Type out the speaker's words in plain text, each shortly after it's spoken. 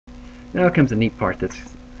Now comes the neat part.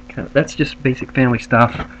 That's just basic family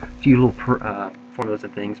stuff, a few little formulas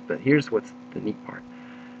and things. But here's what's the neat part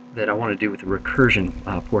that I want to do with the recursion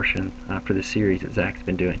portion for the series that Zach's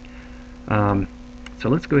been doing. So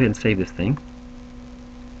let's go ahead and save this thing,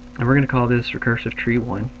 and we're going to call this recursive tree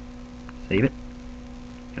 1. Save it.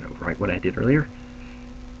 Going to overwrite what I did earlier.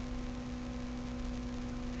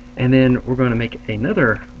 And then we're going to make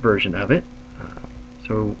another version of it.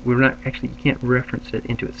 So we're not actually, you can't reference it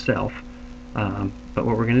into itself. But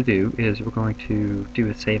what we're going to do is we're going to do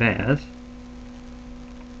a save as.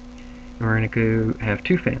 And we're going to go have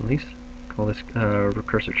two families. Call this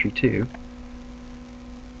recursive tree 2.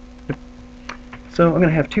 Yep. So I'm going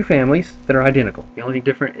to have two families that are identical. The only thing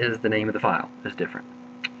different is the name of the file is different.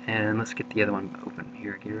 And let's get the other one open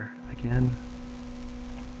here again.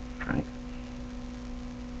 Right.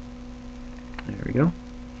 There we go.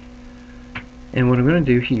 And what I'm going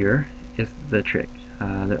to do here is the trick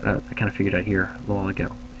that I kind of figured out here a little while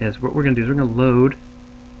ago. Is what we're going to do is we're going to load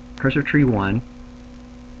recursive tree 1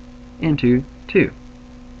 into 2.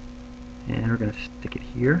 And we're going to stick it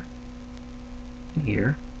here and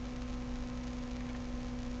here.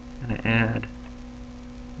 I'm going to add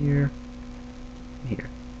here and here.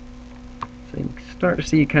 So you can start to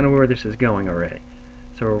see kind of where this is going already.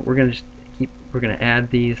 So we're going to add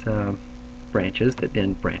these branches that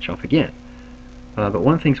then branch off again. But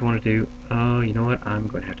one of the things I want to do, you know what, I'm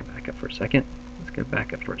going to have to back up for a second. Let's go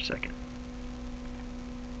back up for a second.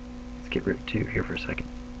 Let's get rid of 2 here for a second.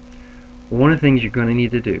 One of the things you're going to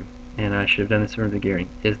need to do, and I should have done this from the beginning,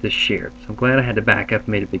 is this shared. So I'm glad I had to back up and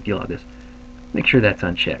made a big deal of this. Make sure that's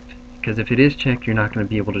unchecked, because if it is checked, you're not going to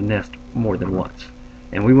be able to nest more than once.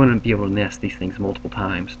 And we want to be able to nest these things multiple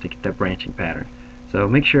times to get that branching pattern. So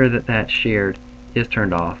make sure that that shared is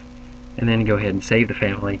turned off, and then go ahead and save the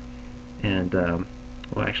family. And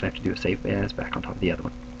we'll actually have to do a save as back on top of the other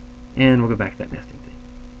one. And we'll go back to that nesting thing.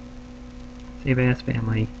 Save as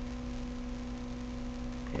family.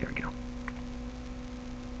 There we go.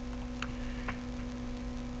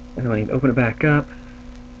 And then I need to open it back up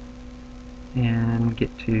and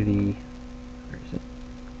get to the, where is it?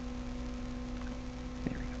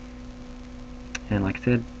 There we go. And like I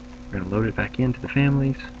said, we're going to load it back into the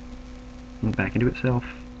families and back into itself.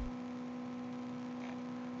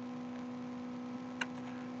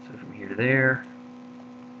 So from here to there,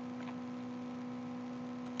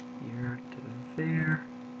 here to there,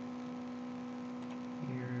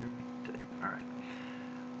 here to there. Alright.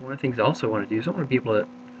 One of the things I also want to do is I want to be able to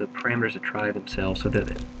the parameters to try themselves, so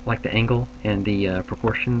that like the angle and the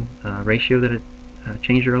proportion ratio that it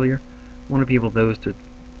changed earlier, I want to be able those to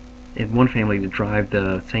in one family to drive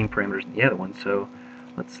the same parameters in the other one. So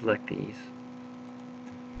let's select these.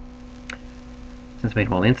 Since I made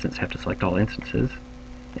them all instance, I have to select all instances.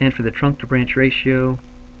 And for the trunk to branch ratio,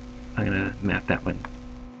 I'm going to map that one,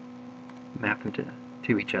 map them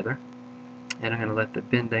to each other. And I'm going to let the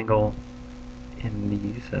bend angle in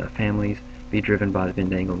these families be driven by the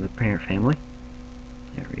bend angle in the parent family.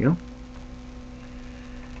 There we go.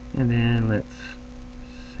 And then let's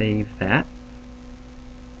save that.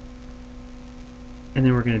 And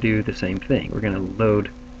then we're going to do the same thing. We're going to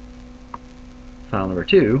load file number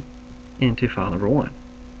 2 into file number 1.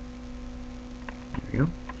 There we go.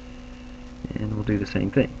 And we'll do the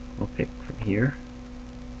same thing. We'll pick from here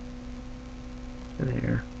to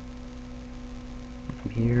there,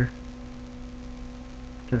 from here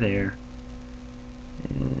to there,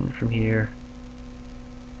 and from here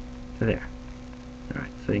to there. Alright,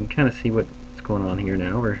 so you can kind of see what's going on here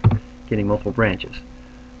now. We're getting multiple branches.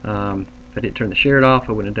 If I didn't turn the shared off,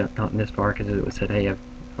 I wouldn't have gotten this far, because it would have said, hey, I'm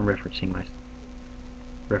referencing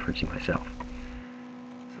myself.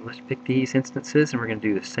 So let's pick these instances, and we're going to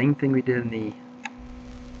do the same thing we did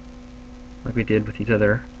like we did with these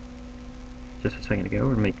other just a second ago.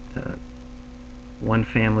 We're going to make one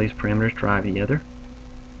family's parameters drive the other.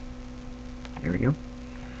 There we go.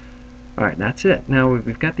 Alright, that's it. Now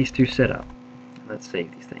we've got these two set up. Let's save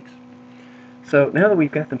these things. So now that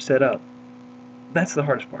we've got them set up, that's the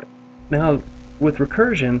hardest part. Now with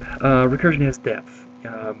recursion, recursion has depth.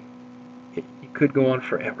 It could go on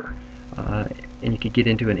forever. And you could get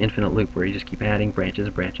into an infinite loop where you just keep adding branches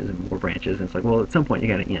and branches and more branches, and it's like, well, at some point you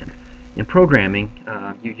got to end. In programming,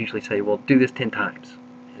 you usually say, well, do this 10 times.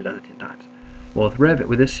 And it does it 10 times. Well, with Revit,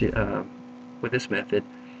 with this method,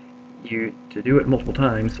 to do it multiple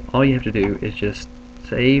times, all you have to do is just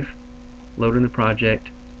save, load in the project,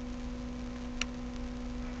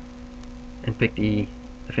 and pick the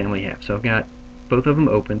family you have. So I've got both of them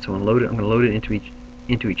open, so I'm going to load it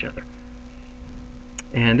into each other.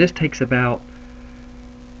 And this takes about,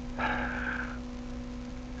 I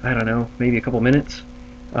don't know, maybe a couple minutes.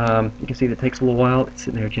 You can see that it takes a little while. It's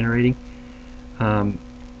sitting there generating. And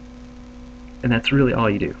that's really all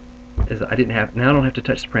you do. Now I don't have to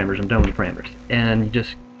touch the parameters. I'm done with the parameters. And you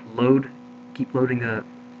just keep loading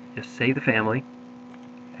just save the family,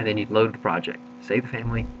 and then you load the project. Save the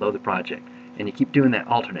family, load the project. And you keep doing that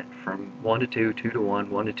alternate from 1 to 2, 2 to 1,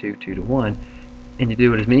 1 to 2, 2 to 1. And you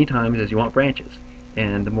do it as many times as you want branches.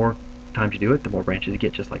 And the more times you do it, the more branches you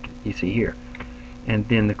get, just like you see here. And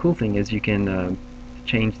then the cool thing is you can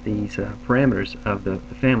change these parameters of the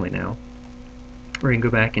family now. Or you can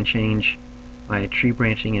go back and change my tree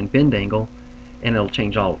branching and bend angle, and it'll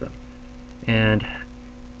change all of them. And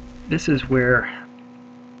this is where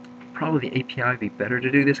probably the API would be better to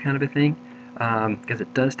do this kind of a thing, because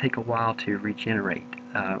it does take a while to regenerate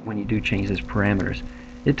when you do change these parameters.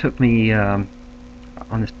 It took me on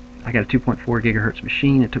this, I got a 2.4 gigahertz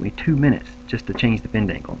machine. It took me 2 minutes just to change the bend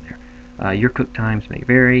angle in there. Your cook times may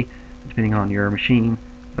vary depending on your machine,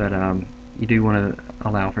 but you do want to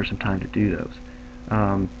allow for some time to do those.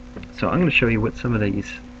 So I'm going to show you what some of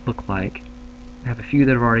these look like. I have a few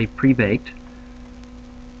that are already pre-baked,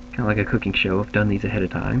 kind of like a cooking show. I've done these ahead of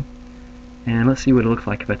time. And let's see what it looks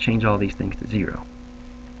like if I change all these things to 0.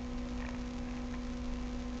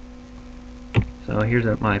 So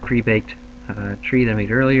here's my pre-baked tree that I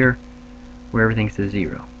made earlier, where everything's to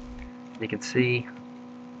 0. You can see,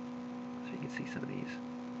 so you can see some of these.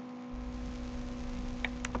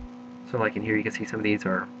 So like in here, you can see some of these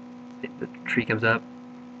are, the tree comes up,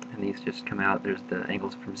 and these just come out. There's the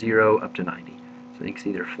angles from 0 up to 90. So you can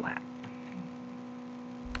see they're flat.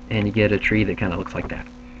 And you get a tree that kind of looks like that.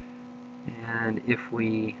 And if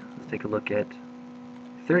let's take a look at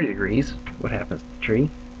 30 degrees, what happens to the tree?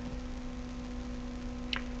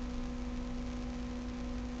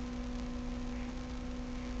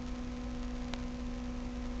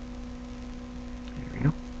 There we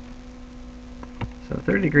go. So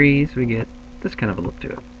 30 degrees, we get this kind of a look to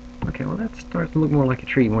it. Okay, well that starts to look more like a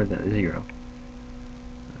tree more than a 0.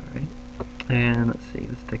 Alright, and let's see,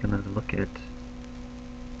 let's take another look at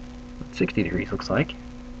what 60 degrees looks like.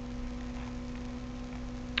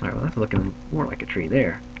 Alright, well that's looking more like a tree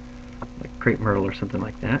there, like crepe myrtle or something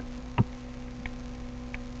like that.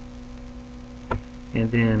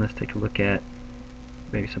 And then let's take a look at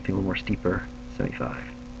maybe something a little more steeper, 75.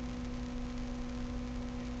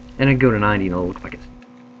 And then go to 90 and it'll look like it's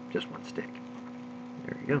just one stick.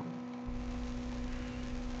 There you go.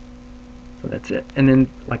 So that's it. And then,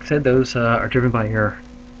 like I said, those are driven by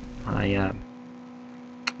my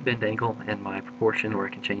bend angle and my proportion, where I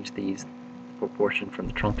can change these proportion from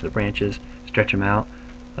the trunk to the branches, stretch them out.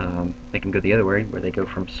 They can go the other way, where they go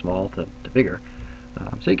from small to bigger.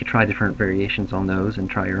 So you can try different variations on those and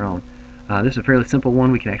try your own. This is a fairly simple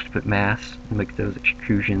one. We can actually put mass and make those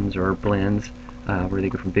extrusions or blends where they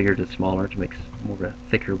go from bigger to smaller to make more of a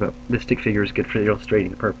thicker, but this stick figure is good for illustrating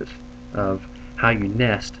the purpose of how you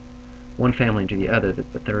nest one family into the other,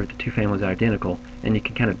 but the two families are identical, and you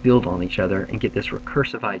can kind of build on each other and get this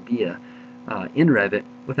recursive idea in Revit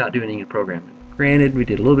without doing any programming. Granted, we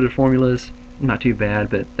did a little bit of formulas, not too bad,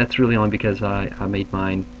 but that's really only because I made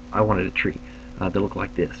mine, I wanted a tree to look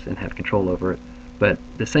like this and have control over it. But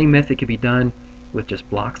the same method could be done with just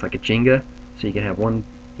blocks like a Jenga, so you can have one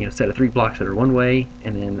set of 3 blocks that are one way,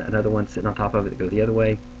 and then another one sitting on top of it that go the other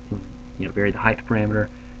way, and vary the height parameter,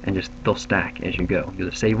 and just they'll stack as you go. You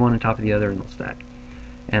just save one on top of the other and they'll stack.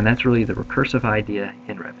 And that's really the recursive idea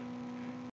in Revit.